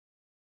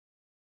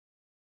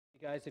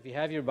Guys, if you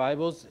have your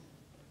Bibles,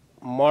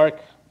 Mark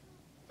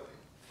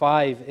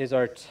 5 is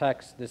our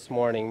text this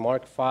morning.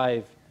 Mark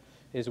 5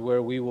 is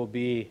where we will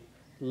be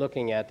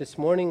looking at. This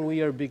morning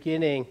we are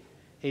beginning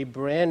a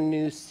brand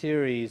new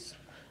series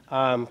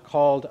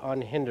called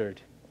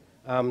Unhindered.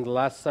 The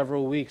last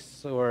several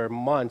weeks or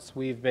months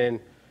we've been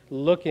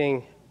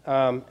looking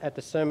at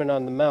the Sermon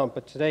on the Mount,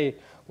 but today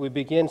we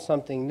begin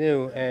something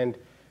new. And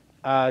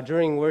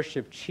during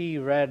worship, Chi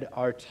read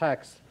our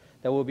text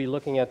that we'll be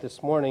looking at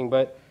this morning,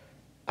 but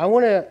I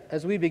want to,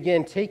 as we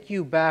begin, take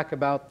you back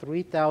about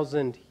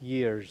 3,000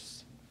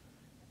 years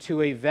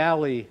to a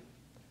valley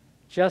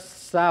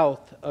just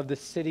south of the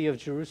city of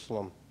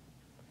Jerusalem.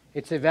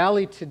 It's a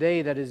valley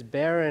today that is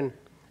barren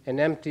and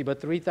empty,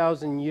 but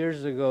 3,000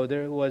 years ago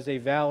there was a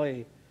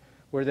valley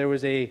where there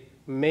was a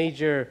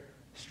major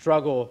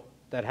struggle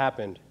that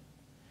happened.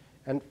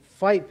 And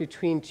fight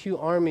between two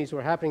armies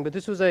were happening, but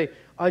this was an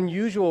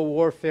unusual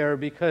warfare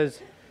because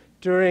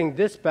during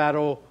this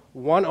battle,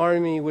 one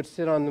army would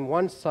sit on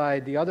one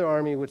side, the other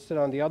army would sit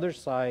on the other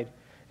side,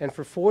 and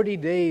for 40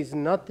 days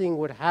nothing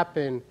would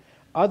happen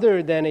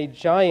other than a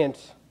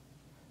giant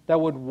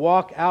that would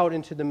walk out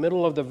into the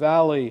middle of the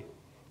valley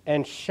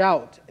and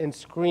shout and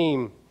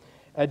scream.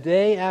 A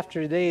day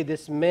after day,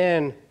 this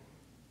man,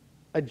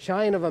 a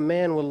giant of a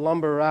man, will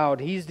lumber out.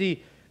 He's the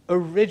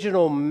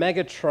original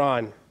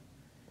Megatron,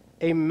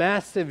 a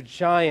massive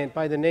giant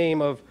by the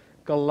name of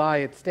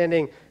Goliath,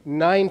 standing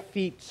 9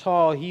 feet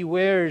tall. He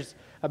wears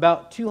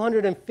about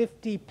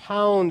 250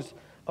 pounds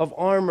of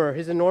armor.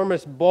 His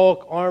enormous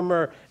bulk,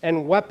 armor,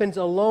 and weapons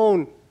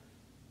alone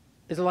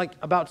is like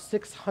about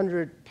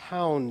 600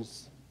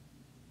 pounds.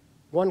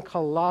 One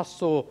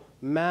colossal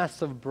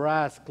mass of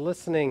brass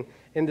glistening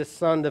in the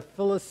sun, the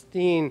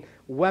Philistine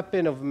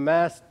weapon of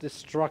mass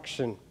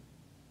destruction.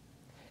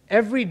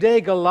 Every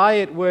day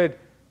Goliath would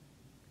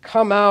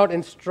come out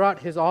and strut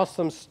his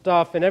awesome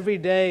stuff, and every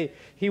day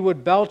he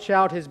would belch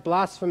out his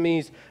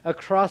blasphemies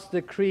across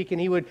the creek,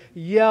 and he would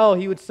yell,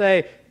 he would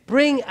say,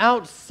 "Bring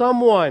out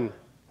someone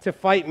to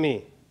fight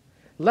me.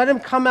 Let him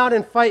come out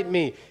and fight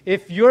me.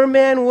 If your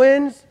man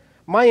wins,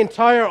 my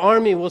entire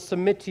army will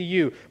submit to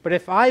you. But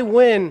if I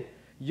win,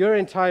 your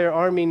entire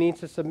army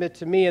needs to submit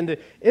to me." And the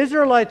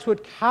Israelites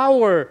would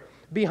cower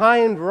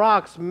behind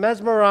rocks,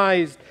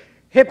 mesmerized,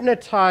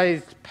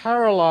 hypnotized,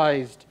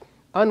 paralyzed,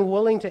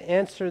 unwilling to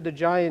answer the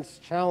giant's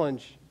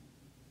challenge.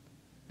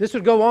 This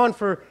would go on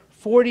for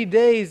 40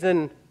 days,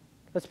 and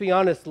let's be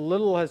honest,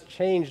 little has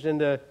changed in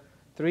the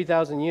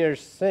 3,000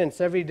 years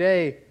since. Every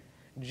day,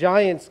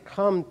 giants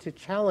come to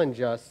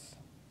challenge us.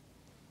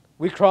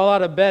 We crawl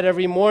out of bed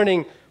every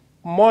morning,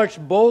 march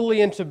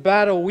boldly into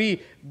battle.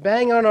 We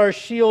bang on our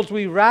shields,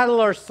 we rattle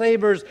our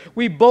sabers,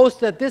 we boast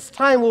that this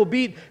time we'll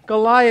beat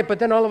Goliath, but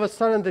then all of a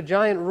sudden the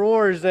giant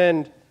roars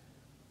and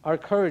our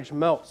courage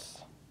melts.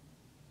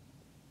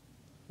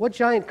 What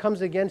giant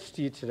comes against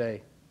you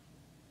today?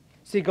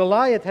 See,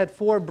 Goliath had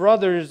 4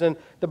 brothers, and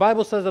the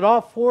Bible says that all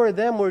 4 of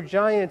them were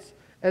giants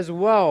as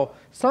well.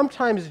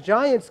 Sometimes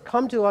giants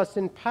come to us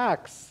in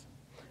packs.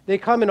 They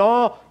come in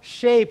all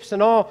shapes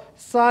and all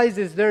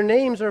sizes. Their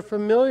names are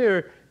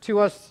familiar to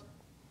us,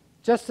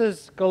 just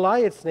as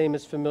Goliath's name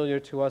is familiar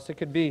to us. It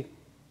could be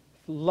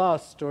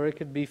lust, or it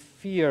could be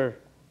fear,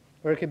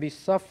 or it could be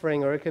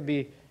suffering, or it could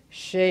be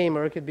shame,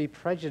 or it could be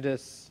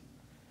prejudice,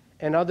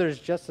 and others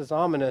just as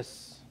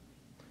ominous.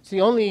 See,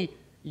 only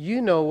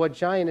you know what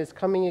giant is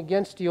coming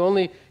against you.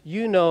 Only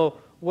you know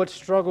what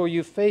struggle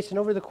you face. And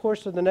over the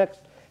course of the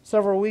next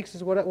several weeks,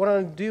 what I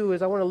want to do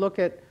is I want to look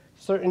at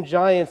certain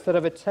giants that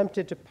have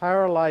attempted to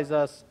paralyze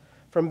us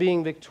from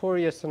being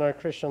victorious in our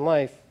Christian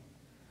life.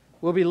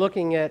 We'll be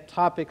looking at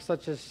topics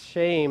such as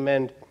shame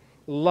and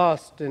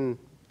lust and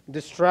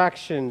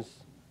distractions,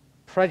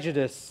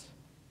 prejudice,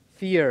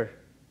 fear,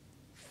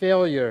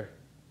 failure,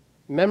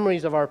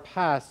 memories of our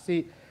past.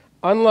 See,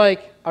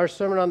 unlike our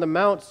Sermon on the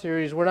Mount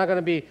series, we're not going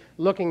to be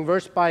looking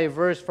verse by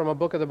verse from a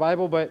book of the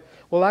Bible, but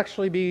we'll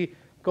actually be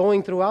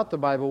going throughout the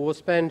Bible. We'll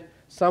spend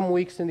some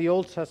weeks in the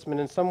Old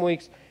Testament and some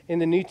weeks in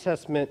the New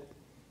Testament,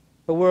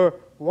 but we're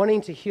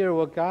wanting to hear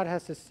what God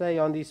has to say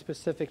on these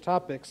specific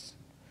topics.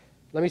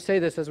 Let me say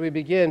this as we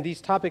begin. These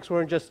topics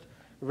weren't just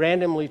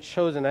randomly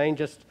chosen. I didn't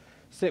just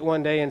sit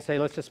one day and say,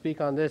 let's just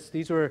speak on this.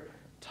 These were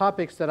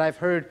topics that I've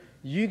heard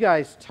you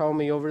guys tell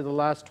me over the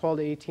last 12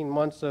 to 18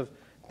 months of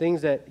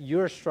things that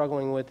you're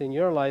struggling with in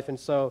your life. And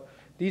so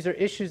these are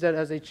issues that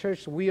as a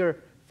church we are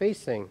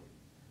facing.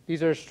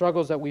 These are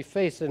struggles that we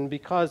face. And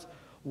because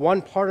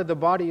one part of the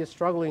body is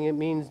struggling, it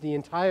means the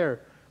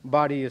entire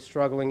body is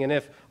struggling. And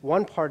if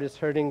one part is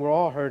hurting, we're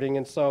all hurting.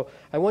 And so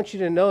I want you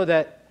to know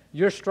that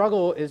your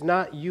struggle is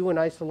not you in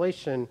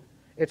isolation.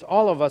 It's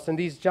all of us. And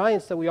these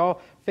giants that we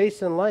all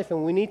face in life,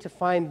 and we need to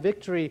find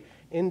victory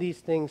in these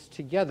things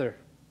together.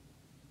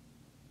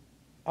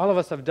 All of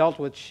us have dealt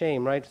with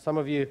shame, right? Some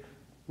of you,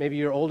 maybe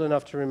you're old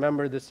enough to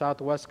remember the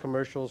Southwest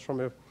commercials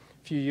from a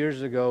few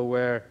years ago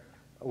where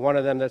One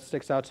of them that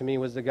sticks out to me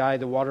was the guy,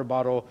 the water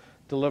bottle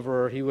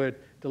deliverer. He would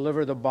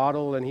deliver the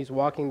bottle, and he's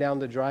walking down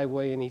the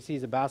driveway, and he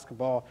sees a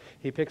basketball.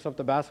 He picks up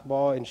the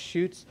basketball and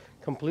shoots,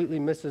 completely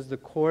misses the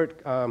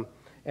court,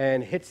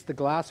 and hits the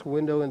glass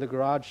window in the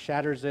garage,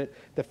 shatters it.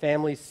 The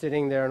family's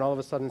sitting there, and all of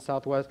a sudden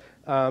Southwest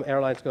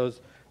Airlines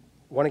goes,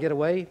 "Want to get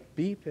away?"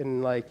 Beep,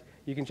 and like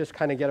you can just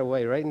kind of get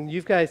away, right? And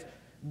you guys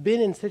been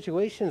in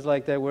situations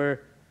like that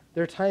where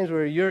there are times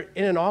where you're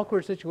in an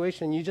awkward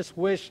situation and you just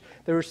wish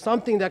there was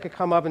something that could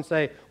come up and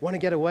say, "Want to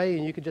get away?"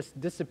 and you could just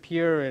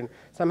disappear and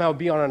somehow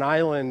be on an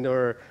island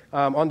or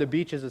on the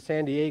beaches of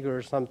San Diego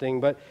or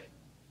something. But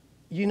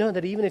you know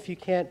that even if you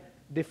can't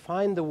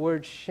define the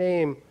word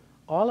shame,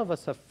 all of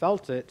us have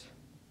felt it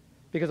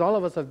because all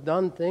of us have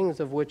done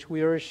things of which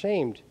we are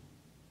ashamed.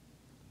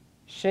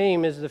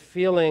 Shame is the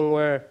feeling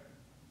where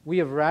we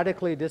have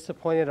radically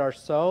disappointed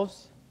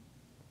ourselves,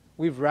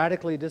 we've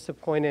radically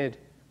disappointed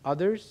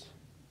others,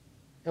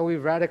 and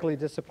we've radically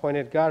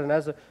disappointed God. And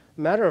as a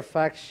matter of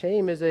fact,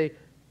 shame is a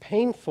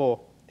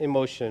painful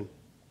emotion.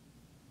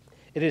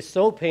 It is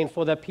so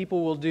painful that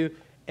people will do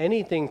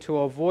anything to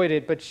avoid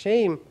it, but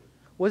shame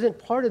wasn't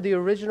part of the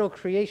original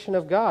creation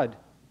of God.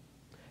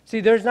 See,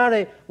 there's not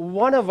a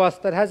one of us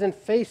that hasn't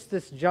faced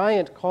this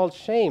giant called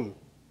shame.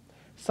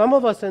 Some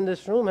of us in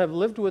this room have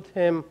lived with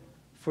him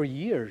for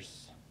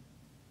years,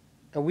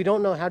 and we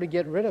don't know how to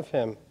get rid of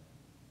him.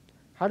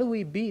 How do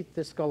we beat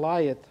this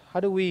Goliath? How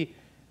do we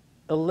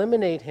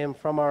eliminate him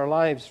from our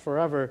lives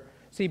forever?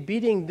 See,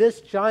 beating this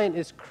giant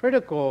is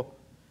critical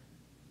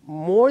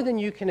more than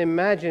you can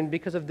imagine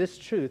because of this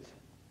truth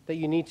that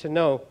you need to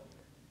know.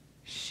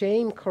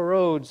 Shame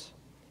corrodes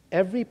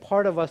every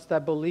part of us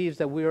that believes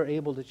that we are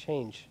able to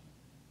change.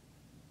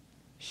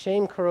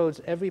 Shame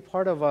corrodes every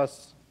part of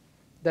us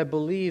that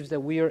believes that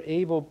we are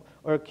able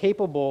or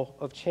capable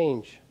of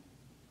change.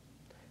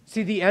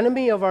 See, the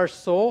enemy of our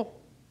soul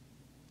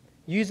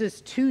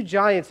uses two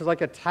giants as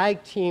like a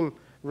tag team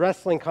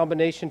wrestling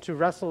combination to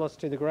wrestle us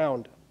to the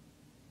ground.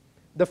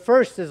 The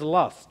first is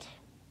lust.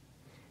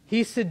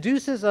 He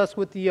seduces us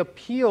with the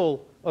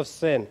appeal of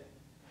sin.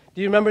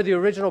 Do you remember the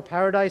original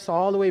paradise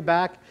all the way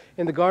back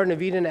in the Garden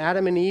of Eden?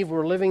 Adam and Eve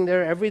were living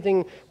there.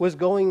 Everything was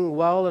going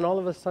well, and all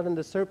of a sudden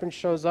the serpent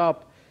shows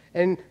up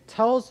and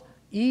tells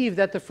Eve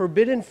that the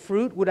forbidden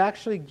fruit would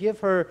actually give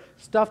her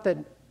stuff that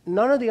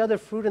none of the other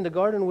fruit in the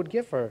garden would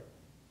give her.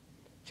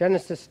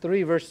 Genesis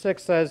 3 verse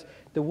 6 says,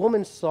 "The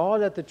woman saw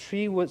that the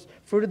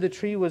fruit of the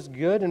tree was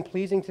good and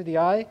pleasing to the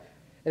eye,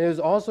 and it was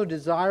also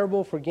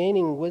desirable for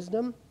gaining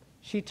wisdom.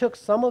 She took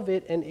some of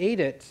it and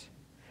ate it.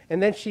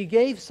 And then she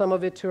gave some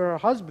of it to her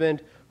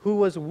husband who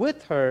was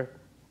with her,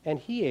 and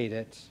he ate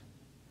it."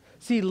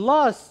 See,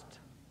 lust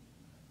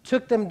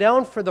took them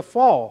down for the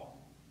fall.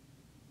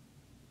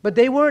 But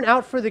they weren't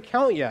out for the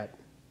count yet.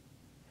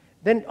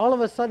 Then all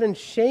of a sudden,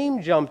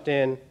 shame jumped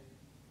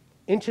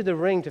into the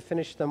ring to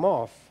finish them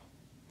off.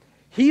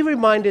 He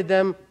reminded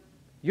them,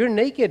 "You're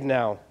naked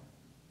now.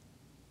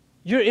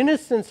 Your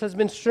innocence has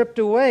been stripped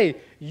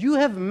away. You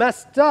have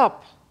messed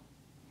up."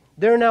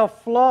 They're now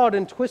flawed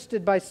and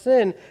twisted by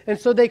sin. And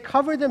so they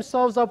cover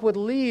themselves up with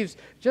leaves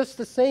just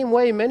the same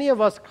way many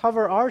of us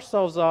cover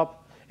ourselves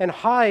up and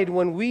hide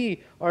when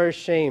we are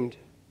ashamed.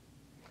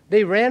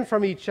 They ran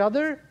from each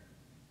other.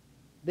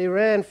 They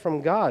ran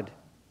from God.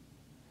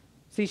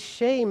 See,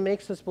 shame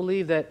makes us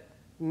believe that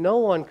no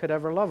one could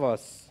ever love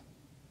us.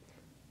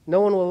 No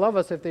one will love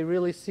us if they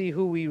really see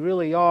who we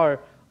really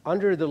are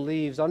under the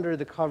leaves, under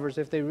the covers,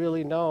 if they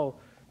really know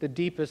the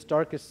deepest,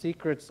 darkest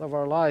secrets of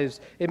our lives.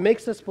 It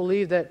makes us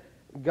believe that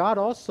God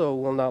also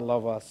will not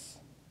love us.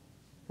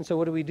 And so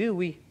what do?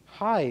 We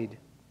hide.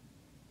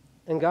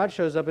 And God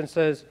shows up and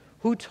says,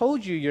 "Who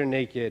told you you're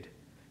naked?"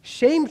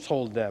 Shame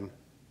told them.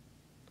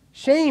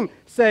 Shame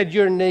said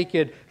you're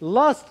naked.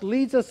 Lust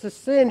leads us to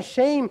sin.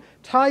 Shame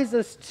ties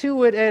us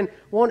to it and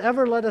won't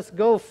ever let us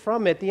go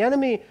from it. The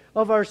enemy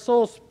of our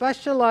soul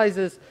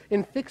specializes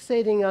in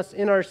fixating us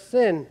in our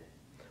sin,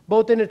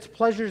 both in its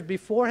pleasures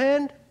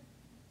beforehand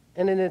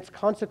and in its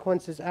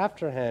consequences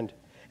afterhand.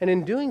 And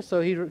in doing so,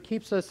 he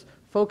keeps us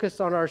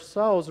focused on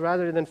ourselves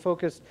rather than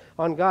focused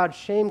on God.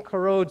 Shame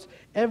corrodes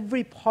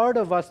every part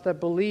of us that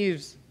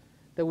believes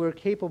that we're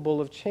capable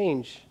of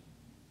change.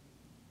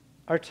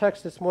 Our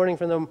text this morning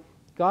from the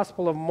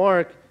Gospel of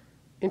Mark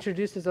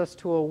introduces us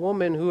to a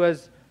woman who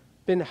has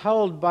been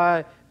held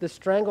by the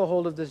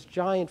stranglehold of this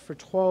giant for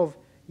 12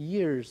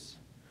 years.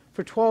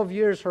 For 12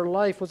 years, her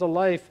life was a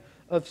life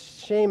of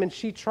shame, and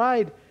she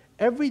tried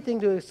everything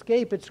to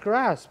escape its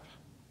grasp.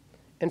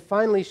 And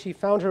finally, she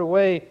found her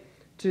way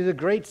to the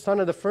great son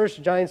of the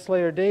first giant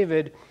slayer,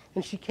 David,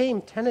 and she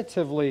came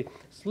tentatively,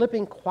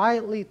 slipping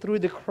quietly through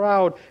the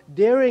crowd,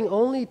 daring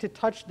only to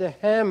touch the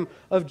hem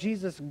of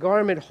Jesus'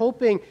 garment,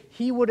 hoping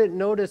he wouldn't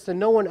notice and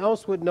no one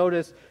else would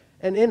notice.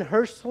 And in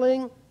her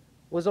sling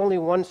was only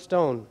one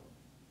stone.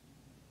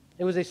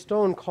 It was a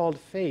stone called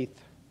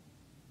faith.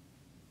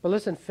 But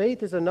listen,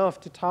 faith is enough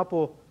to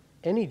topple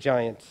any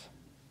giant.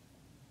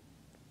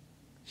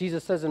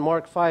 Jesus says in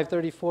Mark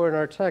 5:34 in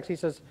our text, he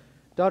says,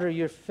 "Daughter,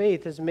 your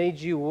faith has made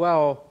you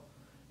well.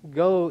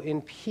 Go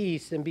in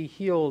peace and be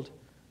healed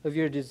of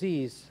your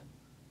disease.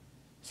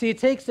 See, it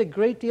takes a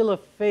great deal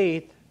of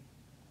faith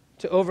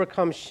to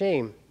overcome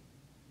shame.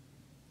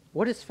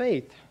 What is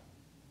faith?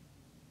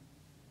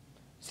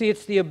 See,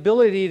 it's the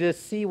ability to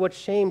see what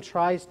shame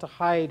tries to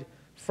hide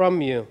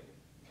from you.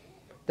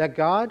 That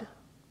God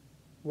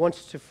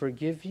wants to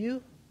forgive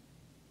you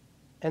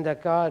and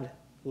that God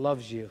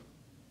loves you.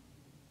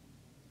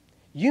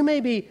 You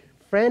may be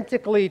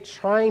frantically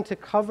trying to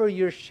cover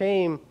your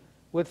shame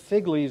with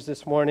fig leaves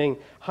this morning,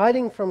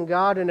 hiding from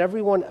God and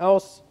everyone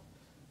else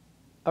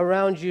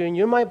around you, and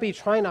you might be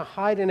trying to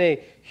hide in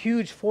a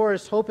huge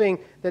forest hoping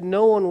that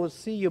no one will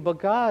see you, but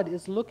God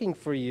is looking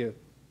for you.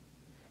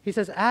 He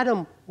says,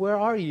 Adam, where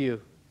are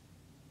you?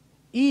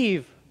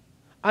 Eve,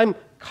 I'm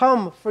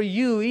come for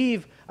you.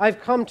 Eve, I've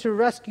come to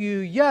rescue you.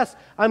 Yes,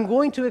 I'm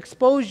going to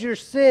expose your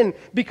sin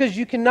because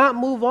you cannot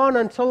move on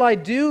until I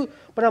do,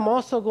 but I'm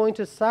also going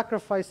to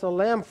sacrifice a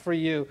lamb for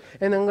you,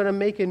 and I'm going to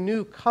make a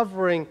new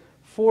covering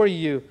for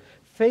you.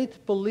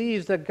 Faith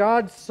believes that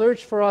God's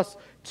search for us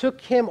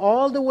took him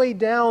all the way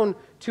down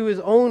to his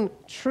own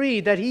tree,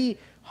 that he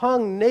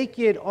hung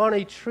naked on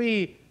a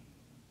tree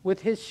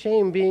with his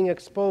shame being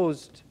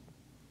exposed,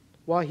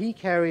 while he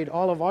carried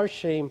all of our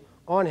shame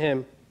on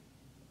him,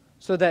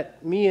 so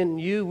that me and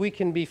you, we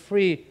can be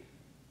free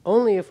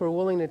only if we're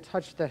willing to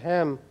touch the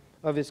hem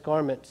of his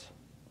garment.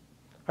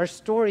 Our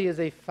story is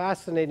a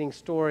fascinating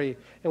story,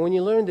 and when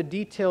you learn the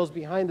details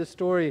behind the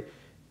story,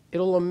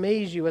 it'll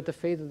amaze you at the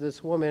faith of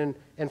this woman.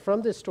 And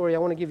from this story, I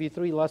want to give you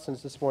 3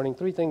 lessons this morning,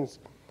 3 things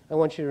I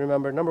want you to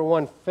remember. Number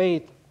 1,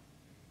 faith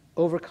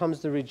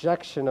overcomes the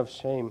rejection of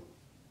shame.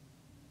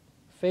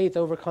 Faith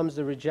overcomes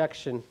the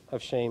rejection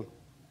of shame.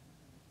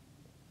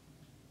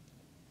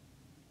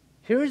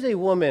 Here is a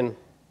woman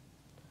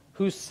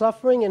whose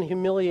suffering and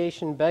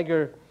humiliation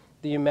beggar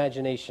the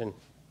imagination.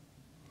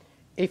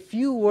 A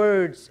few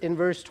words in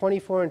verse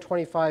 24 and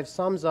 25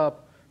 sums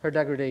up her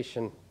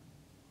degradation.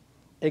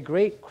 A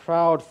great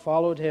crowd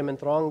followed him and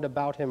thronged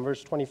about him,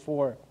 verse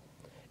 24.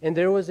 And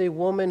there was a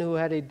woman who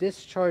had a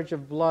discharge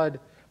of blood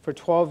for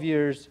 12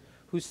 years,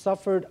 who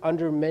suffered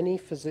under many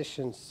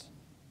physicians.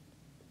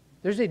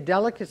 There's a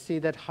delicacy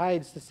that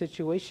hides the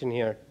situation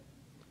here.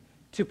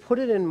 To put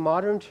it in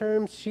modern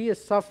terms, she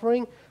is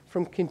suffering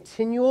from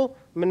continual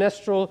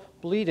menstrual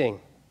bleeding.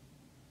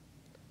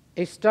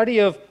 A study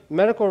of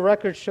medical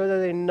records show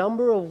that a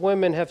number of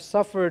women have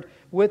suffered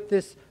with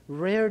this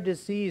rare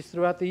disease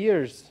throughout the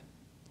years.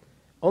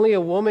 Only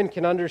a woman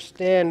can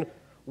understand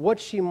what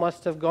she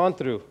must have gone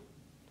through.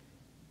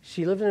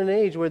 She lived in an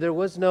age where there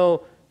was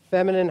no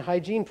feminine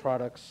hygiene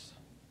products.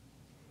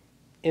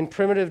 In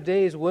primitive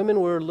days, women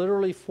were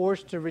literally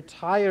forced to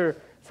retire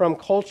from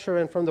culture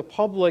and from the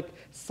public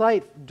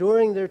sight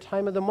during their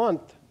time of the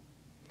month.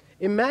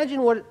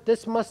 Imagine what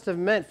this must have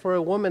meant for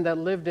a woman that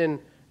lived in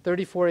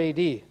 34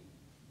 AD.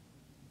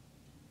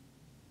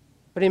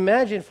 But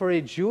imagine for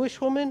a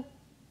Jewish woman,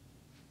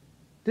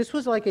 this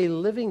was like a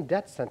living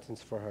death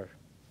sentence for her.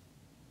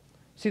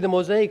 See, the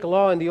Mosaic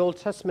law in the Old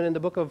Testament, in the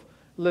book of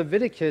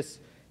Leviticus,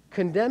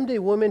 condemned a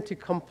woman to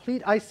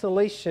complete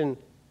isolation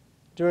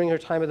during her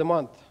time of the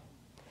month.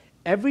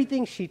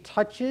 Everything she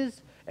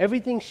touches,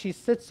 everything she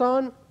sits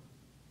on,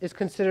 is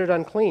considered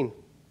unclean.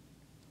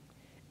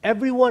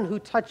 Everyone who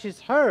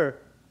touches her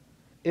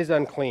is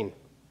unclean.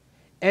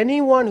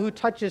 Anyone who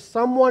touches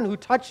someone who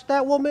touched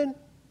that woman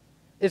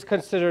is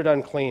considered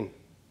unclean.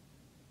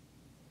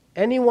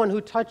 Anyone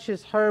who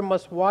touches her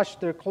must wash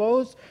their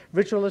clothes,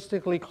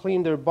 ritualistically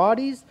clean their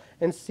bodies,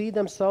 and see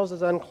themselves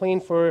as unclean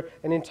for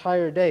an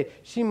entire day.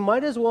 She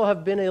might as well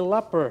have been a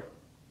leper.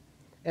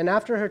 And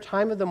after her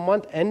time of the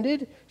month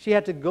ended, she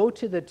had to go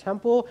to the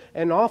temple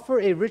and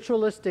offer a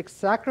ritualistic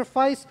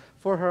sacrifice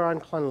for her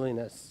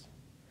uncleanliness.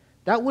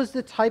 That was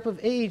the type of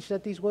age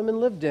that these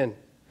women lived in.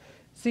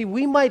 See,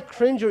 we might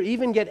cringe or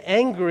even get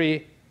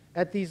angry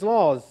at these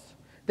laws.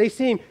 They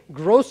seem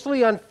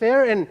grossly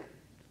unfair and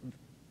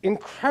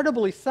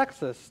incredibly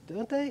sexist,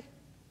 don't they?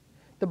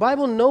 The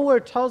Bible nowhere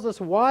tells us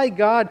why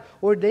God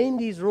ordained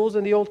these rules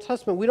in the Old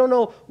Testament. We don't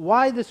know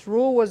why this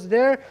rule was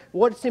there.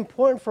 What's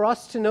important for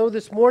us to know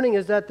this morning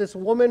is that this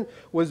woman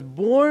was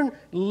born,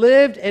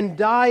 lived, and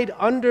died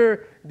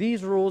under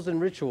these rules and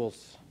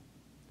rituals.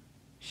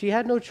 She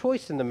had no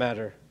choice in the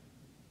matter.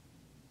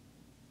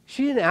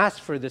 She didn't ask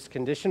for this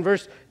condition.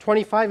 Verse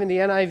 25 in the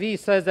NIV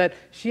says that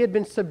she had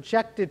been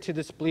subjected to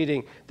this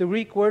bleeding. The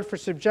Greek word for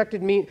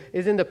subjected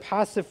is in the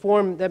passive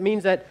form. That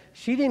means that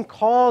she didn't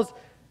cause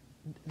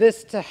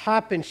this to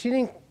happen. She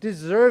didn't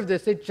deserve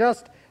this. It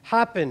just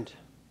happened.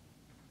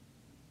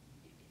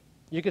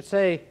 You could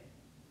say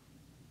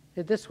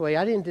it this way: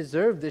 I didn't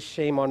deserve this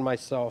shame on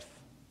myself.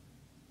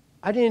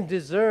 I didn't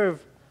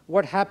deserve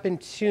what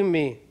happened to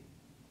me.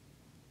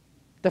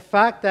 The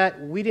fact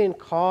that we didn't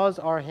cause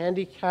our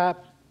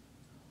handicap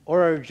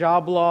or our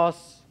job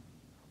loss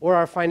or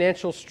our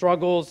financial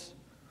struggles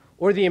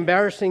or the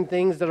embarrassing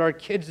things that our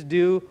kids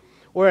do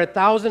or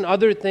 1,000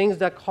 other things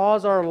that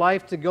cause our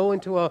life to go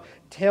into a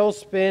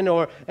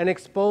tailspin and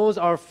expose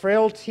our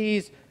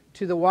frailties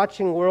to the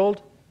watching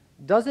world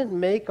doesn't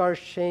make our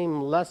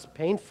shame less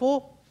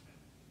painful.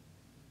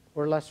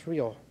 or less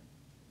real.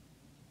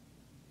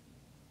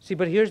 See,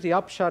 but here's the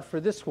upshot for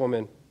this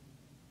woman.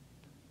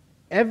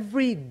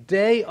 Every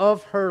day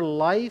of her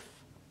life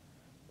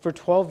for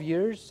 12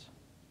 years,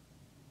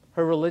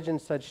 her religion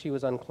said she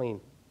was unclean.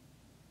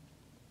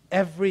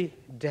 Every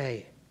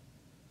day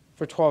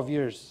for 12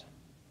 years.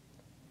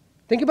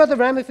 Think about the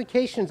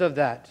ramifications of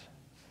that.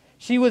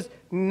 She was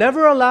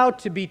never allowed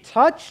to be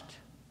touched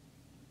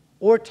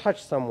or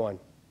touch someone.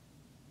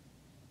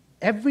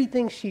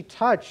 Everything she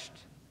touched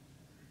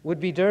would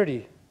be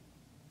dirty.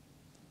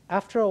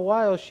 After a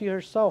while, she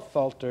herself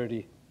felt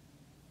dirty.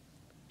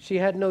 She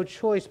had no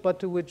choice but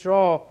to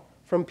withdraw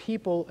from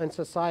people and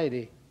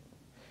society.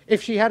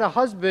 If she had a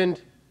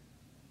husband,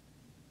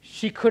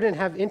 she couldn't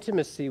have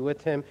intimacy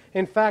with him.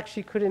 In fact,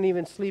 she couldn't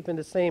even sleep in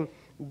the same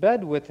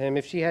bed with him.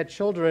 If she had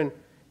children,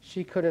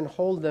 she couldn't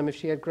hold them. If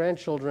she had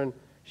grandchildren,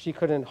 she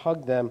couldn't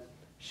hug them.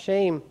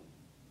 Shame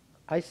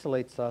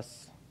isolates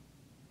us.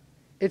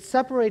 It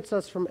separates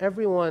us from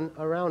everyone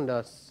around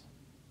us.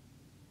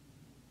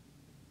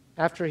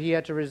 After he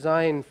had to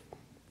resign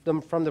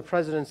from the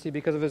presidency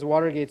because of his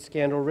Watergate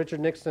scandal, Richard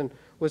Nixon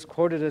was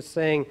quoted as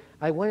saying,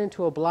 "I went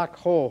into a black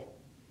hole,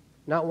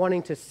 not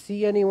wanting to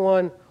see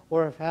anyone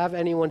or have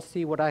anyone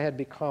see what I had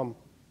become."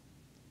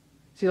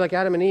 See, like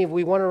Adam and Eve,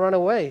 we want to run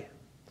away.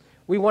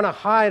 We want to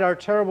hide our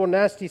terrible,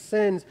 nasty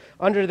sins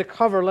under the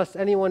cover lest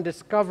anyone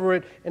discover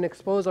it and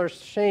expose our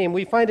shame.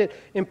 We find it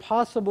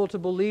impossible to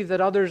believe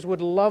that others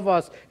would love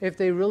us if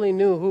they really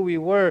knew who we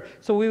were.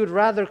 So we would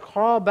rather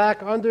crawl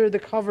back under the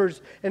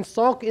covers and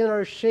sulk in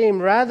our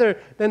shame rather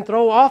than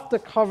throw off the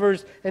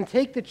covers and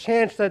take the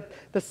chance that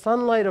the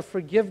sunlight of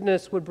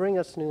forgiveness would bring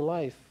us new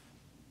life.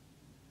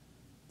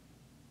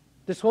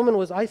 This woman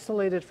was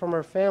isolated from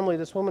her family.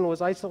 This woman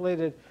was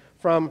isolated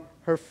from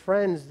her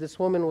friends. This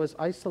woman was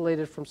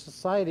isolated from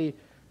society.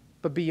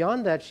 But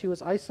beyond that, she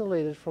was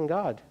isolated from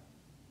God.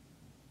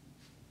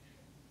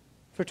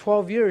 For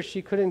 12 years,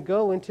 she couldn't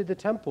go into the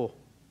temple.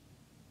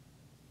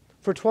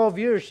 For 12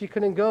 years, she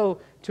couldn't go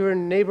to her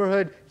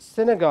neighborhood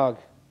synagogue.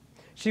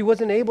 She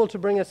wasn't able to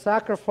bring a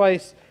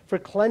sacrifice for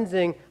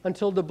cleansing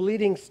until the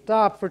bleeding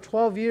stopped. For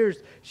 12 years,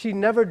 she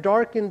never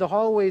darkened the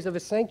hallways of a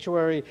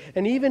sanctuary.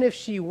 And even if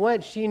she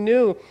went, she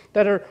knew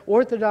that her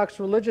Orthodox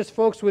religious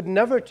folks would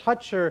never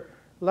touch her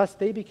lest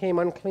they became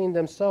unclean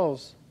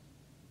themselves.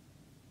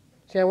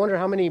 See, I wonder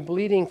how many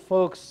bleeding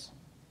folks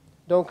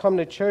don't come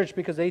to church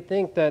because they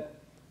think that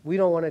we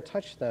don't want to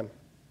touch them.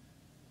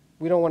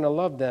 We don't want to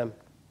love them.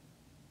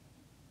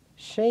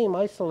 Shame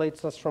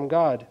isolates us from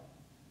God.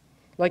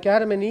 Like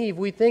Adam and Eve,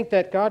 we think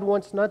that God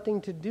wants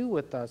nothing to do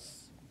with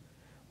us.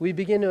 We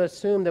begin to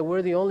assume that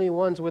we're the only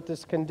ones with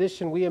this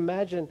condition. We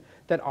imagine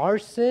that our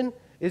sin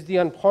is the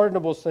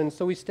unpardonable sin,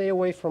 so we stay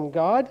away from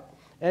God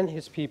and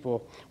His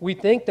people. We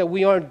think that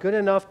we aren't good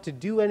enough to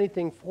do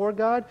anything for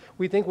God.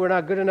 We think we're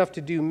not good enough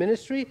to do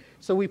ministry,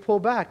 so we pull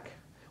back.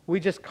 We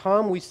just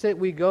come, we sit,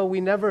 we go. We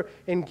never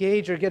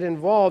engage or get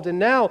involved. And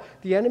now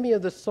the enemy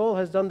of the soul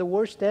has done the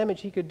worst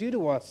damage he could do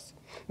to us.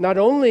 Not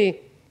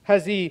only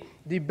has he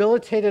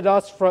debilitated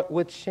us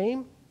with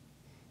shame,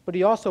 but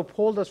he also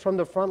pulled us from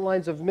the front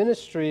lines of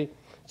ministry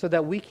so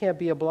that we can't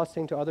be a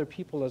blessing to other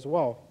people as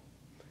well.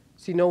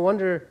 See, no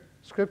wonder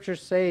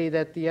scriptures say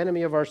that the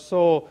enemy of our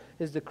soul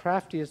is the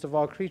craftiest of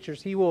all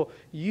creatures. He will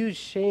use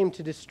shame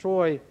to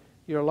destroy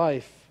your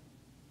life.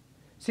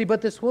 See,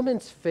 but this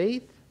woman's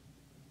faith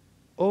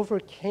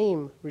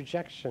overcame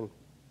rejection.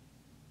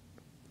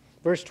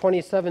 Verse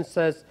 27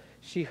 says,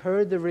 she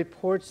heard the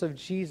reports of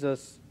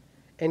Jesus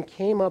and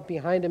came up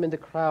behind him in the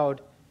crowd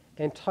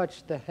and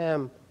touched the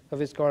hem of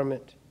his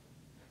garment.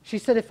 She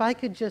said, if I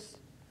could just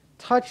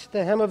touch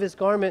the hem of his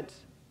garment,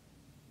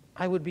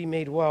 I would be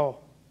made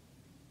well.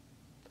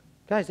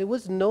 Guys, it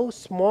was no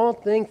small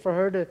thing for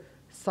her to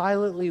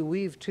silently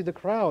weave to the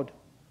crowd.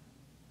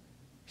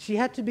 She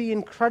had to be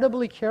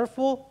incredibly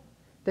careful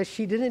that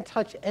she didn't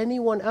touch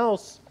anyone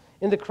else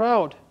in the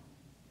crowd.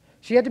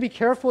 She had to be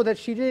careful that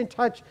she didn't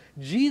touch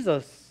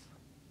Jesus.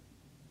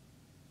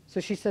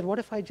 So she said, what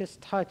if I just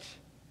touch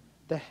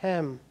the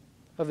hem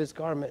of his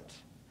garment?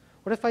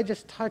 What if I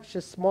just touch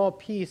a small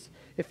piece?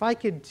 If I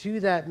could do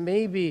that,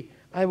 maybe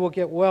I will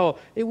get well.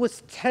 It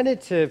was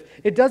tentative.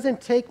 It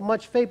doesn't take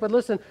much faith, but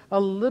listen, a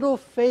little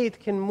faith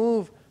can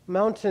move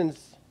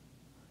mountains.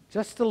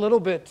 Just a little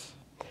bit.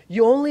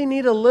 You only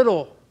need a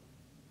little.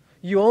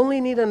 You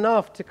only need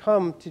enough to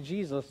come to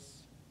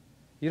Jesus.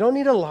 You don't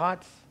need a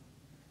lot.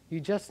 You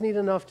just need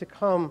enough to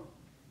come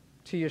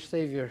to your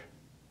Savior.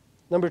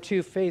 Number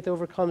 2, faith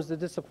overcomes the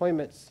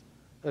disappointments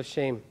of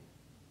shame.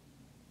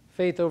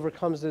 Faith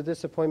overcomes the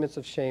disappointments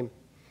of shame.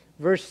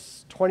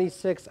 Verse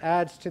 26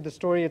 adds to the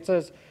story. It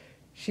says,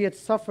 she had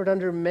suffered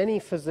under many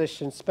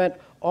physicians, spent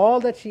all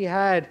that she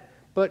had,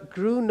 but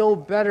grew no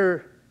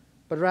better,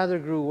 but rather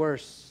grew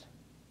worse.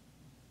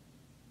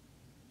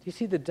 Do you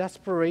see the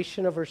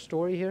desperation of her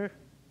story here?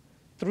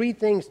 3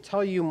 things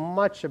tell you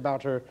much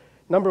about her.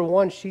 Number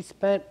 1, she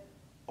spent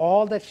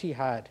all that she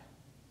had.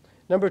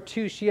 Number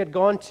 2, she had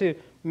gone to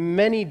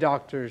many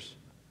doctors.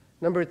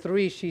 Number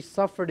 3, she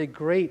suffered a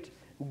great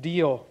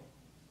deal.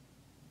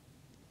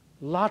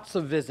 lots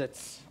of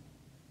visits,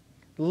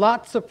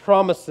 lots of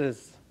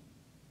promises,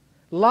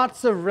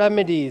 lots of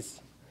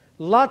remedies,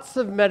 lots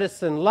of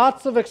medicine,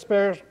 lots of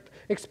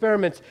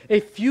experiments, a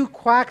few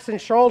quacks and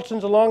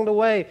charlatans along the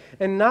way,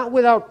 and not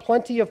without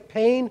plenty of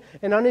pain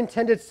and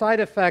unintended side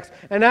effects.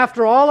 And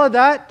after all of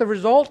that, the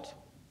result?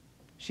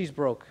 She's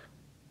broke.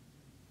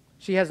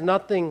 She has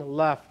nothing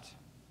left.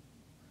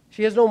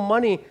 She has no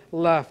money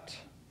left.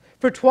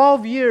 For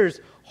 12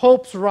 years,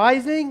 hope's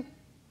rising,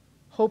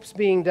 hope's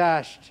being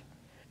dashed.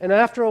 And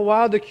after a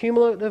while, the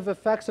cumulative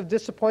effects of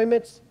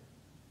disappointments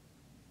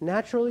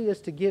naturally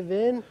is to give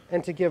in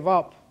and to give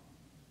up.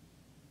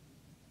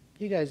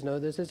 You guys know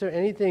this. Is there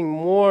anything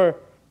more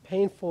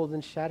painful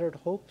than shattered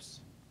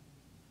hopes?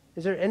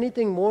 Is there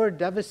anything more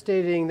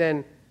devastating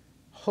than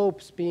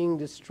hopes being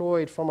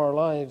destroyed from our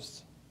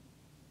lives?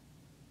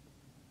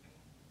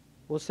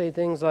 We'll say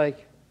things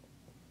like,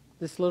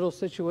 this little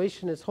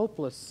situation is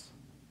hopeless.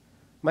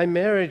 My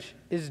marriage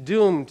is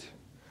doomed.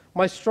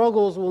 My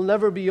struggles will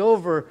never be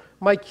over.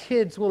 My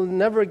kids will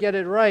never get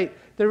it right.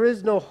 There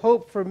is no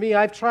hope for me.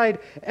 I've tried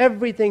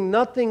everything.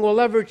 Nothing will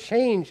ever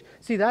change.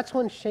 See, that's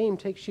when shame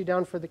takes you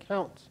down for the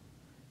count.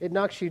 It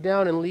knocks you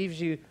down and leaves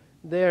you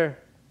there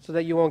so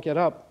that you won't get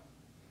up.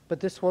 But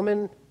this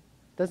woman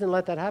doesn't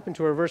let that happen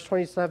to her. Verse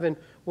 27,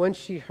 when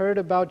she heard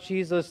about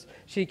Jesus,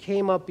 she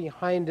came up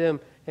behind him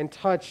and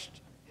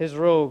touched his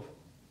robe.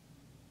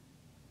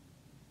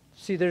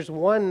 See, there's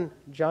one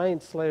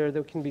giant slayer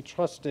that can be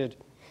trusted.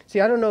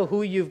 See, I don't know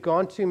who you've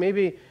gone to.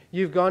 Maybe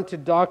you've gone to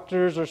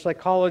doctors or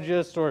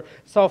psychologists or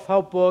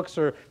self-help books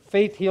or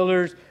faith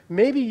healers.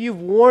 Maybe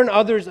you've worn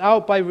others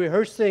out by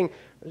rehearsing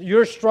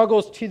your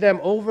struggles to them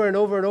over and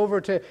over and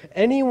over to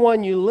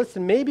anyone you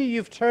listen. Maybe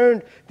you've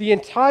turned the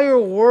entire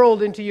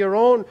world into your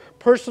own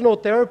personal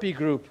therapy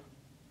group.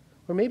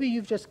 Or maybe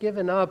you've just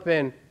given up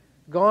and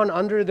gone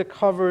under the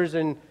covers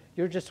and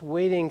you're just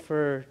waiting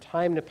for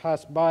time to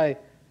pass by.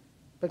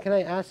 But can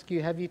I ask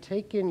you, have you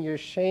taken your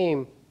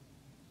shame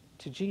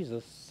to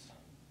Jesus?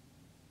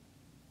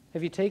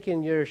 Have you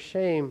taken your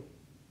shame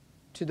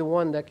to the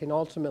one that can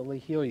ultimately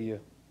heal you?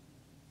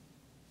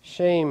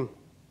 Shame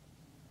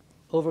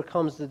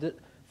overcomes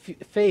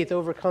faith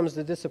overcomes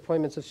the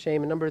disappointments of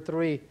shame. And number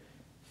 3,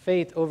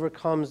 faith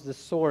overcomes the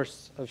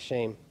source of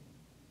shame.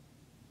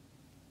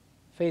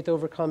 Faith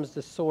overcomes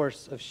the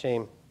source of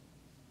shame.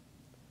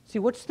 See,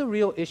 what's the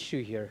real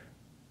issue here?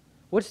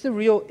 What's the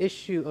real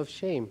issue of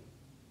shame?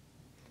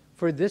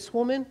 For this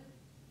woman,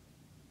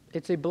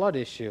 it's a blood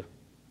issue.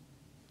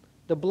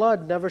 The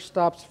blood never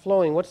stops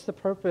flowing. What's the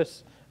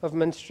purpose of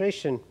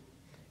menstruation?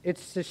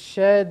 It's to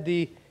shed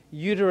the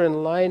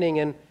uterine lining,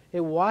 and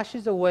it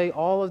washes away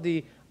all of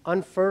the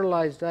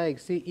unfertilized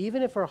eggs. See,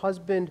 even if her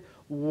husband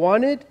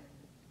wanted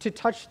to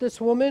touch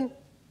this woman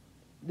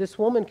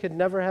could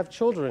never have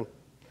children.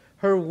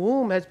 Her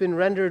womb has been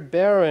rendered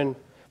barren.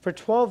 For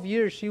 12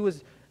 years, she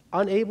was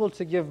unable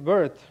to give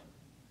birth.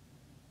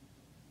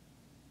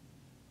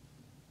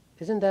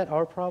 Isn't that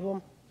our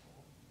problem?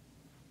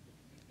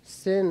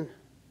 Sin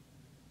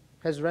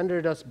has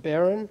rendered us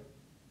barren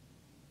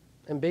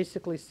and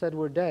basically said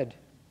we're dead.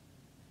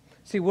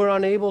 See, we're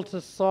unable to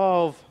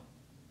solve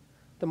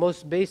the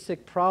most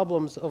basic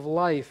problems of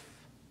life.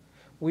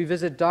 We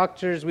visit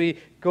doctors, we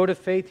go to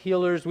faith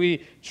healers,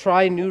 we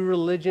try new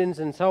religions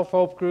and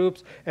self-help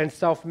groups and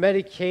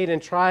self-medicate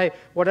and try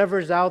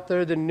whatever's out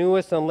there, the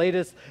newest and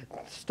latest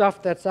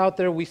stuff that's out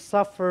there. We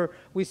suffer,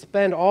 we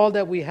spend all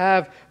that we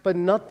have, but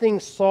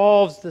nothing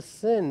solves the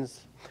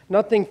sins.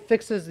 Nothing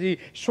fixes the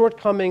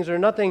shortcomings or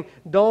nothing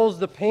dulls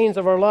the pains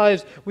of our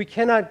lives. We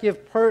cannot give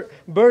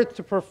birth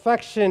to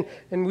perfection,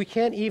 and we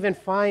can't even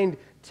find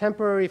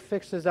temporary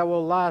fixes that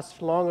will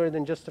last longer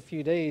than just a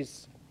few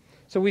days.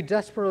 So we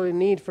desperately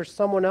need for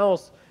someone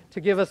else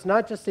to give us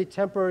not just a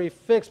temporary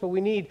fix, but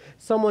we need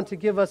someone to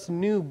give us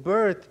new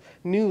birth,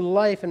 new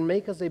life, and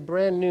make us a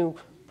brand new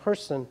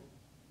person.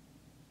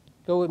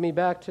 Go with me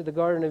back to the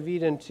Garden of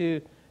Eden,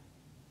 to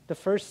the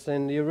first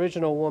sin, the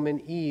original woman,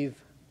 Eve.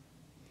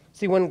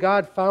 See, when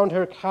God found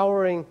her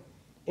cowering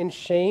in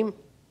shame,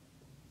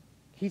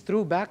 he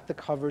threw back the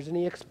covers and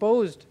he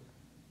exposed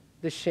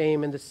the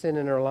shame and the sin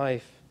in her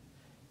life.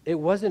 It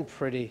wasn't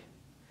pretty.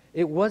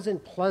 It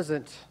wasn't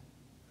pleasant.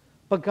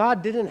 But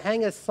God didn't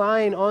hang a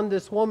sign on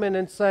this woman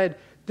and said,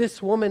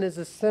 this woman is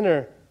a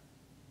sinner.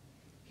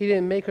 He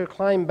didn't make her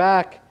climb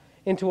back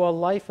into a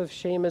life of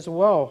shame as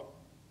well.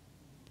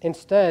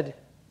 Instead,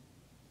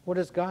 what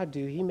does God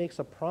do? He makes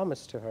a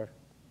promise to her.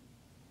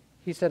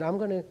 He said,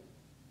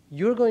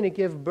 you're going to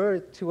give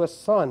birth to a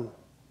son.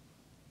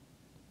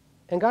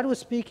 And God was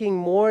speaking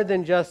more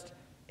than just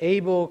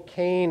Abel,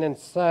 Cain, and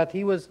Seth.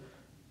 He was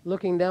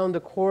looking down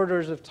the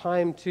corridors of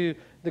time to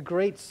the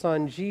great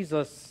son,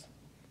 Jesus.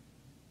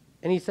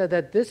 And he said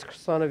that this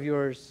son of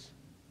yours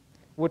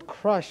would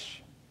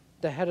crush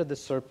the head of the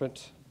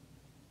serpent.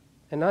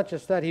 And not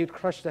just that, he would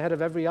crush the head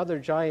of every other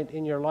giant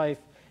in your life,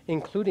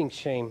 including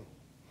shame.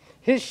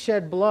 His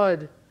shed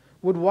blood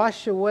would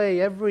wash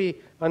away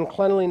every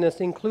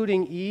uncleanliness,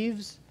 including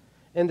Eve's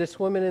and this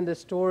woman in the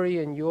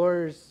story, and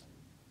yours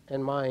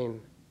and mine.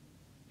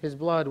 His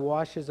blood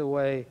washes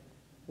away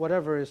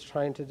whatever is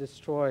trying to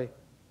destroy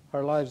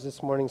our lives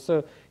this morning.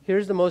 So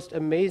here's the most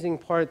amazing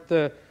part.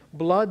 The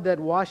blood that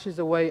washes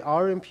away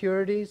our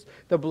impurities,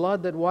 the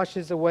blood that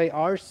washes away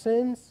our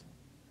sins,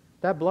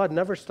 that blood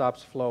never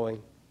stops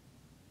flowing.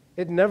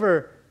 It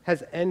never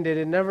has ended.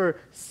 It never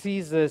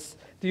ceases.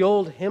 The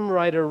old hymn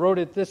writer wrote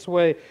it this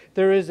way: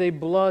 there is a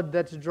blood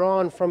that's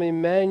drawn from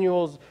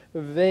Emmanuel's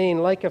vein.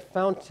 Like a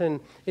fountain,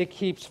 it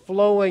keeps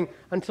flowing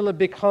until it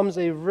becomes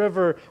a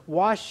river,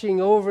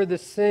 washing over the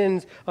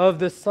sins of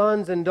the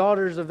sons and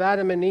daughters of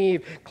Adam and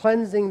Eve,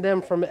 cleansing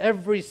them from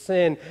every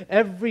sin,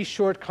 every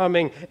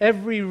shortcoming,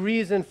 every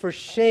reason for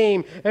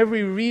shame,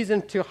 every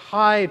reason to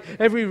hide,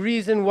 every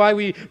reason why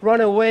we run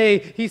away.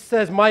 He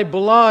says, my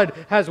blood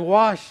has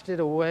washed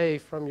it away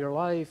from your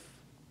life.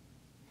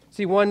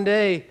 See, one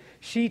day,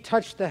 she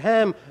touched the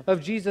hem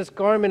of Jesus'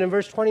 garment, and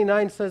verse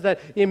 29 says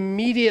that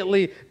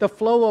immediately the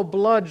flow of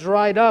blood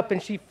dried up,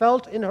 and she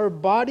felt in her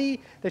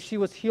body that she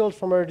was healed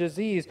from her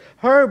disease.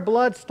 Her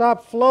blood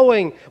stopped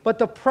flowing, but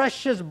the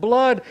precious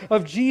blood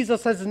of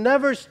Jesus has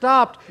never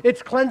stopped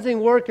its cleansing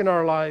work in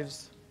our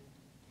lives.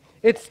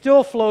 It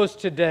still flows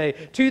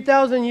today.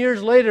 2,000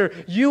 years later,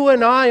 you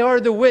and I are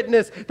the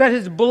witness that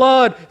His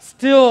blood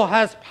still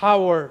has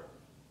power.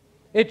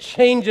 It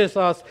changes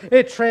us.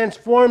 It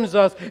transforms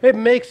us. It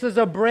makes us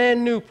a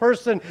brand new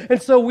person.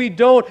 And so we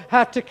don't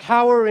have to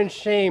cower in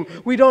shame.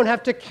 We don't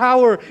have to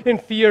cower in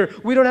fear.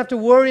 We don't have to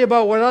worry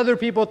about what other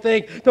people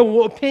think. The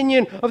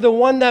opinion of the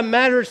one that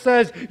matters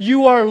says,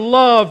 you are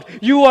loved.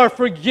 You are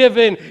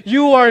forgiven.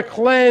 You are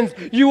cleansed.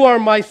 You are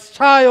my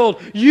child.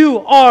 You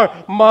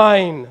are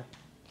mine.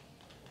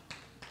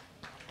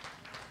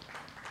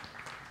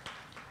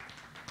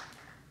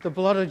 The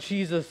blood of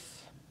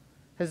Jesus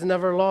has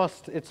never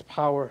lost its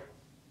power.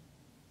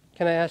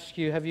 Can I ask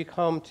you, have you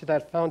come to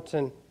that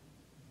fountain?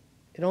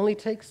 It only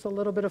takes a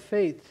little bit of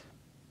faith.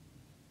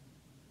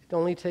 It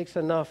only takes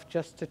enough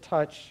just to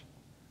touch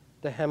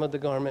the hem of the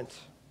garment.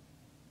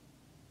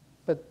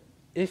 But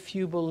if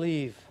you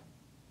believe,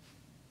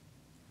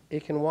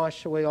 it can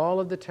wash away all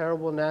of the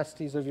terrible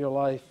nasties of your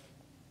life.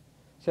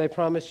 So I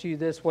promise you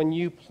this, when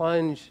you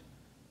plunge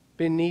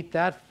beneath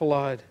that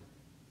flood,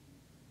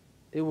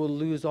 it will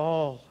lose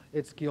all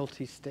its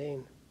guilty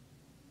stain.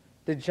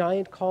 The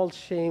giant called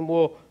shame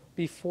will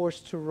be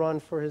forced to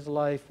run for his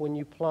life when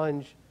you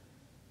plunge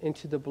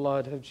into the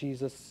blood of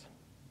Jesus.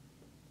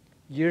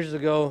 Years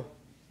ago,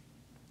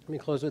 let me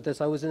close with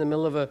this. I was in the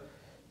middle of a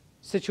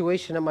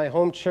situation at my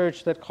home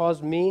church that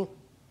caused me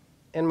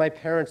and my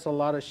parents a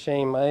lot of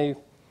shame. I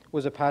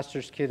was a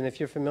pastor's kid, and if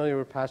you're familiar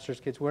with pastor's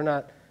kids, we're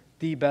not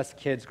the best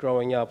kids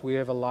growing up. We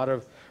have a lot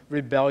of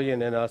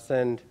rebellion in us,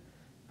 and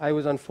I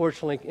was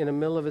unfortunately in the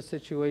middle of a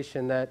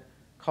situation that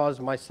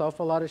caused myself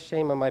a lot of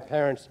shame and my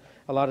parents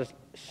a lot of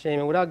shame.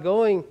 And without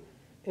going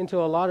into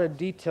a lot of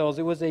details,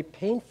 it was a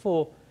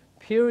painful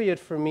period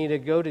for me to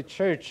go to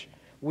church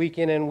week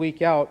in and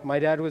week out. My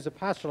dad was a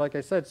pastor, like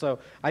I said, so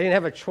I didn't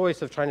have a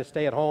choice of trying to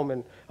stay at home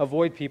and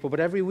avoid people. But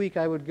every week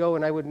I would go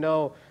and I would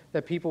know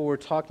that people were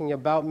talking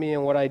about me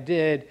and what I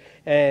did,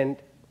 and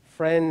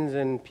friends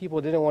and people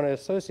didn't want to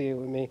associate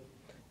with me.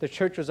 The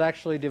church was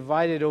actually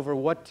divided over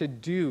what to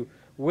do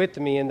with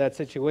me in that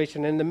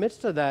situation. In the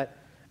midst of that,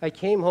 I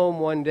came home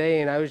one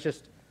day and I was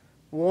just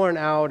worn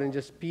out and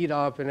just beat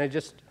up, and I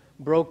just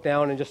broke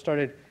down and just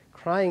started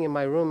crying in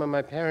my room, and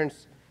my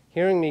parents,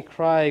 hearing me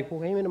cry,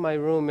 came into my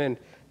room and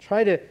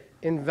tried to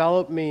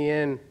envelop me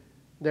in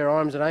their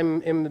arms, and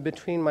I'm in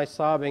between my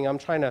sobbing. I'm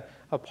trying to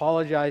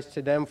apologize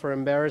to them for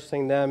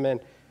embarrassing them,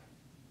 and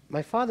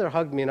my father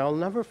hugged me, and I'll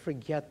never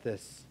forget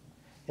this.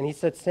 And he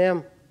said,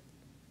 Sam,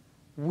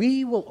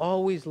 we will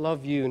always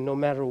love you no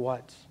matter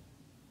what.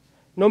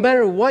 No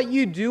matter what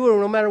you do or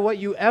no matter what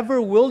you ever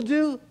will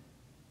do,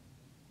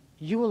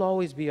 you will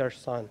always be our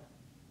son.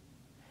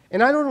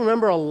 And I don't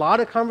remember a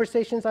lot of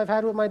conversations I've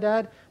had with my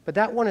dad, but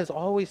that one has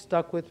always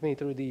stuck with me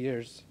through the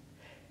years.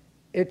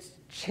 It's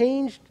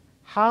changed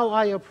how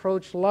I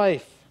approach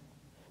life,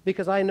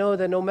 because I know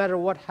that no matter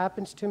what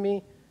happens to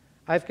me,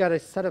 I've got a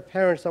set of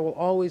parents that will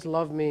always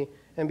love me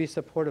and be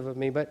supportive of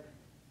me. But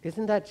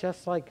isn't that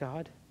just like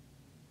God?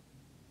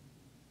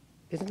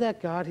 Isn't that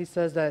God? He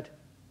says that,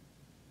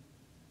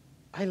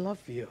 I love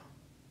you.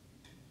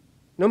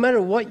 No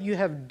matter what you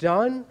have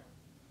done,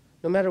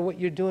 no matter what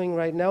you're doing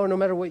right now, or no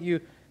matter what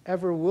you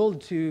ever will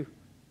do,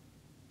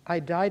 I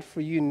died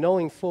for you,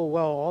 knowing full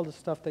well all the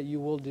stuff that you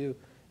will do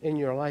in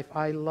your life.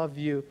 I love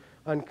you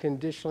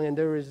unconditionally, and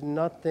there is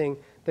nothing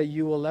that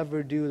you will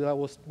ever do that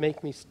will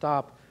make me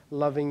stop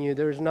loving you.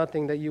 There is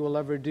nothing that you will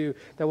ever do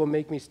that will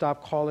make me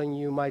stop calling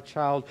you my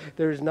child.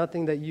 There is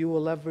nothing that you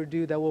will ever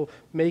do that will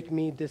make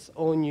me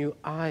disown you.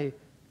 I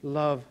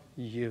love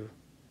you.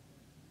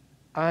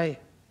 I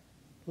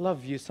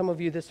love you. Some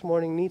of you this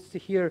morning needs to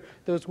hear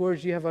those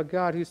words. You have a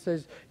God who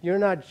says, you're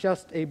not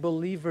just a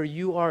believer,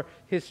 you are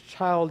His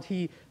child.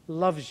 He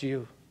loves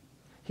you.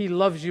 He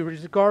loves you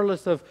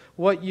regardless of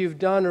what you've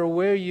done or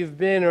where you've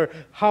been or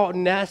how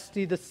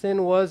nasty the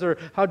sin was or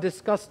how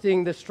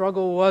disgusting the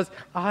struggle was.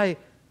 I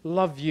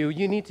love you.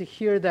 You need to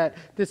hear that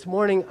this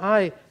morning.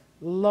 I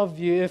love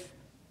you. If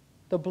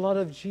The blood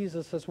of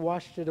Jesus has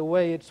washed it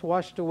away. It's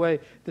washed away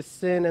the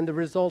sin and the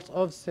results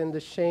of sin, the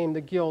shame,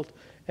 the guilt,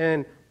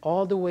 and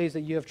all the ways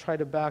that you have tried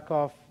to back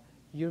off.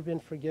 You've been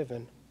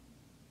forgiven.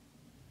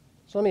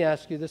 So let me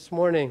ask you this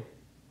morning,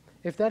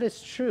 if that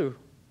is true,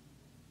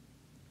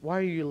 why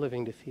are you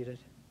living defeated?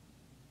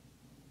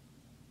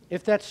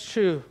 If that's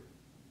true,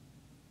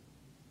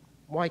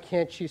 why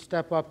can't you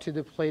step up to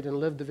the plate and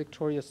live the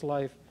victorious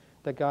life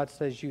that God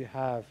says you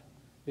have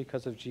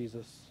because of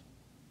Jesus?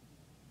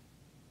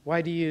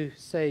 Why do you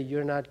say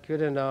you're not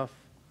good enough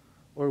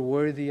or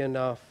worthy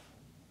enough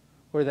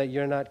or that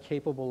you're not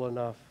capable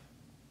enough?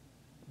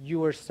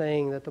 You are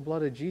saying that the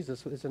blood of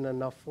Jesus isn't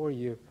enough for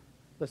you.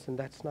 Listen,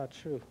 that's not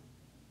true.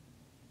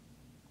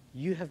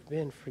 You have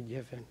been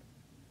forgiven.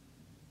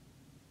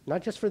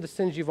 Not just for the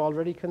sins you've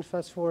already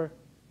confessed for.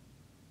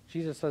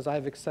 Jesus says,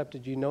 I've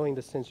accepted you knowing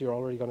the sins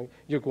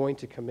you're going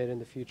to commit in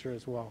the future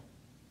as well.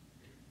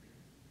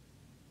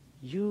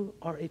 You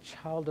are a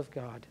child of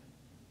God,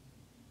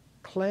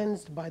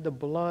 cleansed by the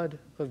blood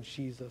of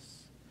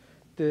Jesus,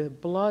 the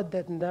blood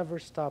that never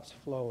stops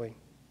flowing.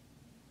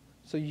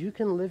 So you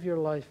can live your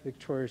life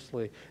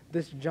victoriously.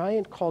 This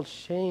giant called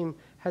shame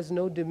has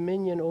no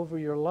dominion over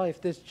your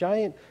life. This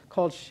giant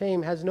called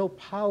shame has no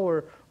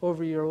power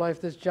over your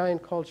life. This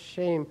giant called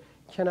shame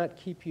cannot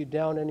keep you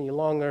down any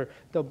longer.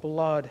 The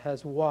blood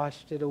has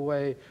washed it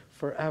away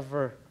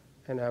forever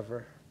and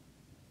ever.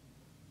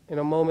 In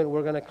a moment,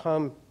 we're going to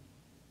come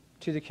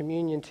to the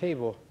communion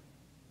table.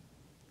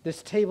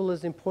 This table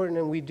is important,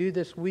 and we do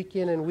this week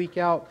in and week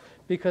out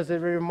because it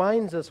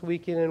reminds us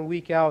week in and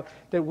week out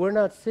that we're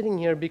not sitting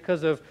here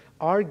because of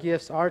our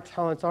gifts, our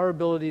talents, our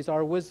abilities,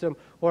 our wisdom,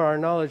 or our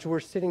knowledge. We're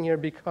sitting here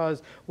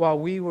because while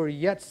we were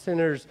yet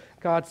sinners,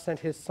 God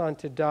sent his Son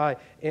to die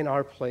in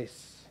our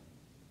place.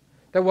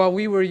 That while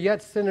we were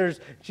yet sinners,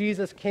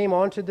 Jesus came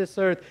onto this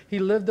earth. He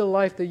lived the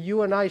life that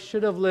you and I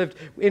should have lived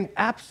in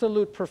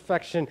absolute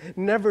perfection,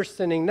 never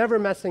sinning, never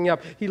messing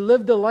up. He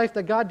lived the life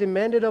that God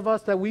demanded of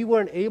us that we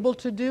weren't able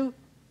to do.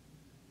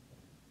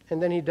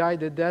 And then he died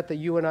the death that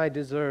you and I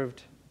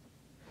deserved.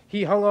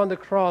 He hung on the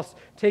cross,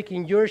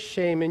 taking your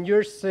shame and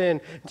your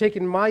sin,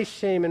 taking my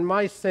shame and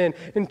my sin,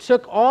 and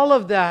took all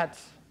of that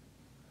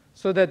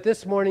so that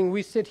this morning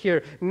we sit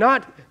here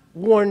not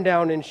worn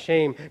down in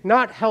shame,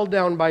 not held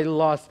down by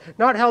lust,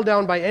 not held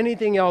down by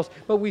anything else,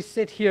 but we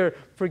sit here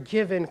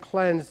forgiven,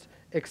 cleansed,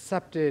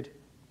 accepted,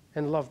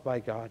 and loved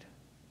by God.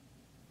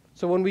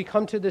 So when we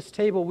come to this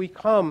table, we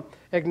come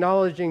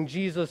acknowledging,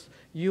 Jesus,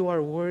 you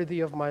are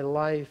worthy of my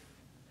life.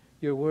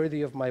 You're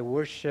worthy of my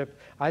worship.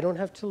 I don't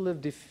have to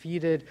live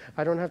defeated.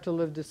 I don't have to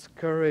live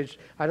discouraged.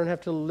 I don't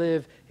have to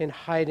live in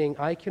hiding.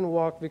 I can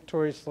walk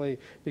victoriously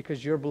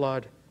because your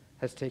blood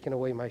has taken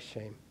away my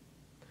shame.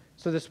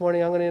 So this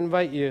morning, I'm going to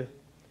invite you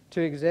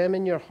to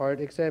examine your heart,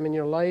 examine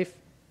your life.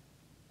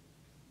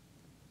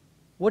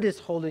 What is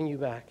holding you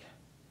back?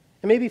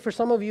 And maybe for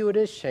some of you, it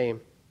is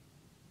shame.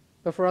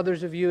 But for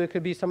others of you, it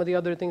could be some of the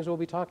other things we'll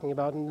be talking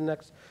about in the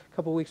next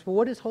couple of weeks. But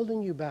what is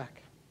holding you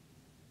back?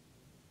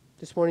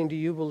 This morning, do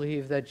you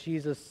believe that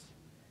Jesus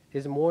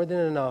is more than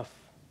enough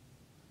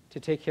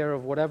to take care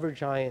of whatever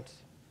giant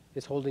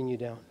is holding you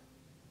down?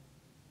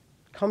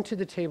 Come to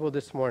the table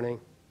this morning.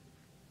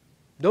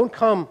 Don't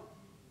come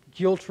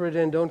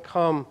guilt-ridden. Don't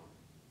come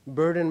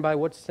burdened by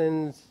what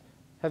sins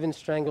have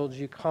strangled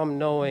you. Come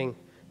knowing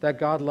that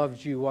God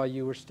loved you while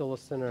you were still a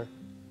sinner.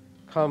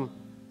 Come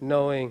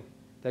knowing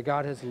that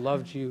God has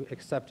loved you,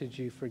 accepted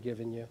you,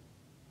 forgiven you.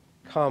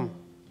 Come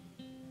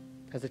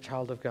as a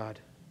child of God.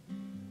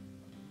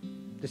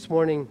 This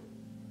morning,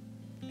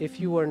 if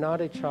you are not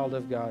a child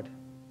of God,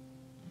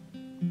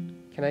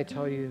 can I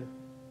tell you,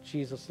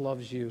 Jesus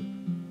loves you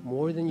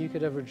more than you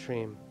could ever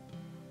dream,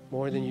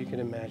 more than you can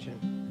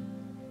imagine.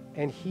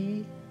 And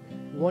he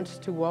wants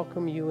to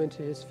welcome you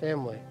into his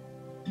family.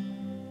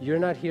 You're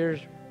not here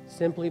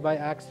simply by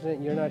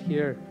accident. You're not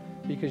here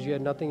because you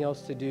had nothing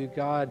else to do.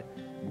 God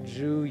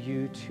drew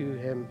you to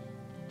him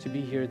to be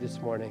here this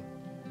morning.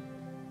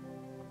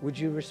 Would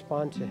you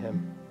respond to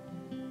him?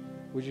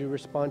 Would you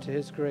respond to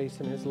his grace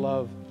and his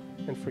love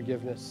and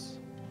forgiveness?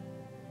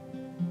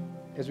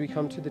 As we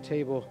come to the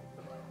table,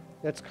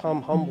 let's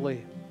come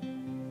humbly,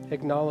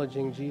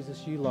 acknowledging,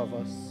 Jesus, you love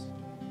us.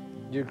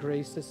 Your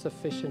grace is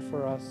sufficient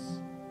for us.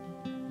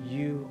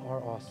 You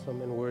are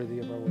awesome and worthy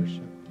of our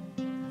worship.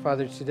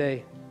 Father,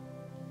 today,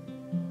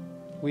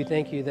 we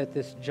thank you that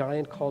this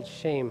giant called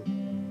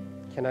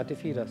shame cannot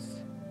defeat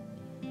us.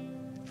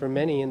 For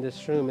many in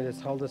this room, it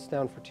has held us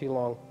down for too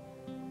long.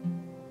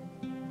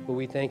 But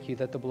we thank you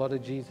that the blood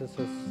of Jesus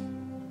has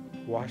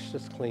washed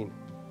us clean.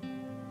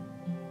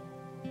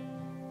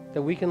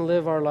 That we can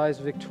live our lives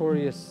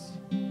victorious,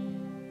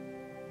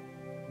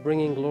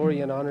 bringing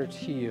glory and honor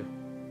to you.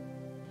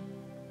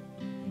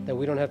 That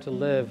we don't have to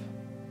live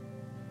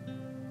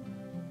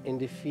in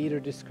defeat or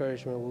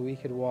discouragement, where we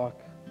could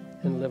walk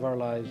and live our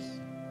lives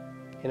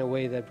in a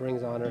way that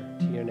brings honor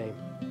to your name.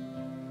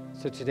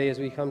 So today, as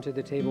we come to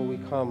the table, we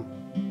come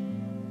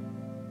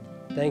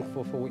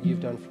thankful for what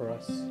you've done for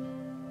us.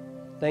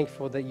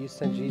 Thankful that you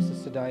sent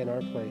Jesus to die in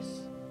our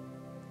place.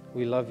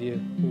 We love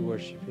you. We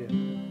worship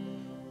you.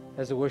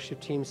 As the worship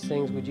team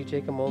sings, would you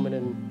take a moment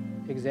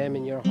and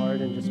examine your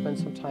heart and just spend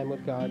some time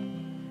with God?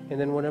 And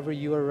then whenever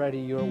you are ready,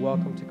 you are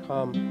welcome to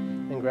come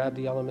and grab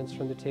the elements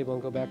from the table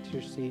and go back to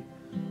your seat.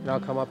 And I'll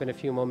come up in a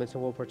few moments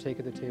and we'll partake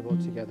of the table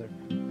together.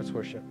 Let's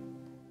worship.